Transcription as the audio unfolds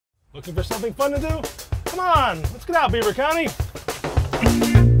Looking for something fun to do? Come on, let's get out, Beaver County.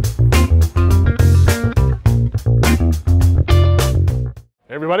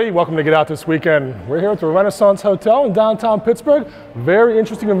 Hey everybody, welcome to Get Out this weekend. We're here at the Renaissance Hotel in downtown Pittsburgh. Very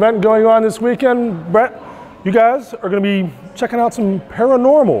interesting event going on this weekend. Brett, you guys are going to be checking out some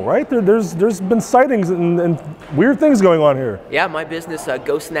paranormal, right? There's been sightings and weird things going on here. Yeah, my business,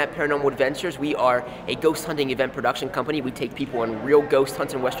 GhostNat Paranormal Adventures, we are a ghost hunting event production company. We take people on real ghost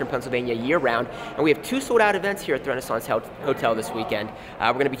hunts in Western Pennsylvania year-round, and we have 2 sold-out events here at the Renaissance Hotel this weekend.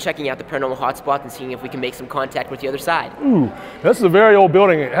 We're going to be checking out the paranormal hotspot and seeing if we can make some contact with the other side. Ooh, this is a very old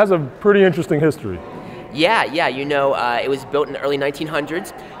building. It has a pretty interesting history. Yeah, you know, it was built in the early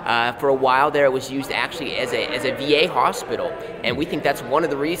 1900s. For a while there, it was used actually as a VA hospital, and we think that's one of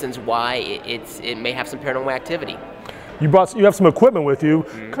the reasons why it may have some paranormal activity. You have some equipment with you.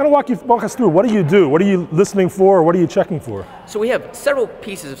 Kind of walk us through. What do you do? What are you listening for? Or what are you checking for? So we have several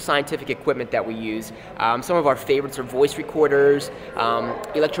pieces of scientific equipment that we use. Some of our favorites are voice recorders,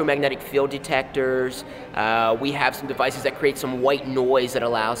 electromagnetic field detectors. We have some devices that create some white noise that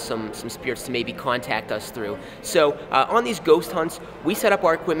allows some spirits to maybe contact us through. So on these ghost hunts, we set up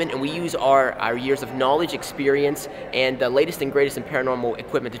our equipment and we use our years of knowledge, experience, and the latest and greatest in paranormal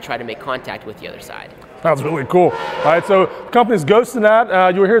equipment to try to make contact with the other side. Sounds really cool. All right, so the company's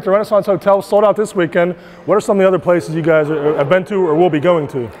GhostNat. You were here at the Renaissance Hotel, sold out this weekend. What are some of the other places you guys have been to or will be going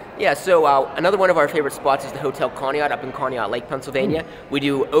to? Yeah, so another one of our favorite spots is the Hotel Conneaut up in Conneaut Lake, Pennsylvania. We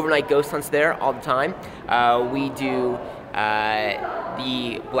do overnight ghost hunts there all the time. We do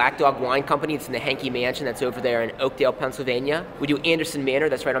the Black Dog Wine Company. It's in the Henke Mansion that's over there in Oakdale, Pennsylvania. We do Anderson Manor,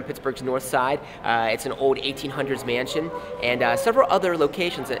 that's right on Pittsburgh's north side. It's an old 1800s mansion, and several other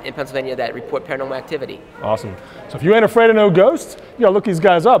locations in Pennsylvania that report paranormal activity. Awesome. So if you ain't afraid of no ghosts, you gotta look these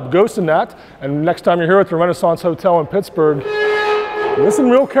guys up, GhostNat, and next time you're here at the Renaissance Hotel in Pittsburgh, listen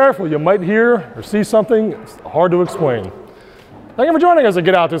real careful. You might hear or see something it's hard to explain. Thank you for joining us at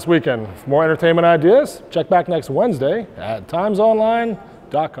Get Out this weekend. For more entertainment ideas, check back next Wednesday at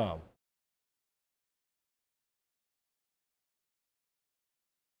timesonline.com.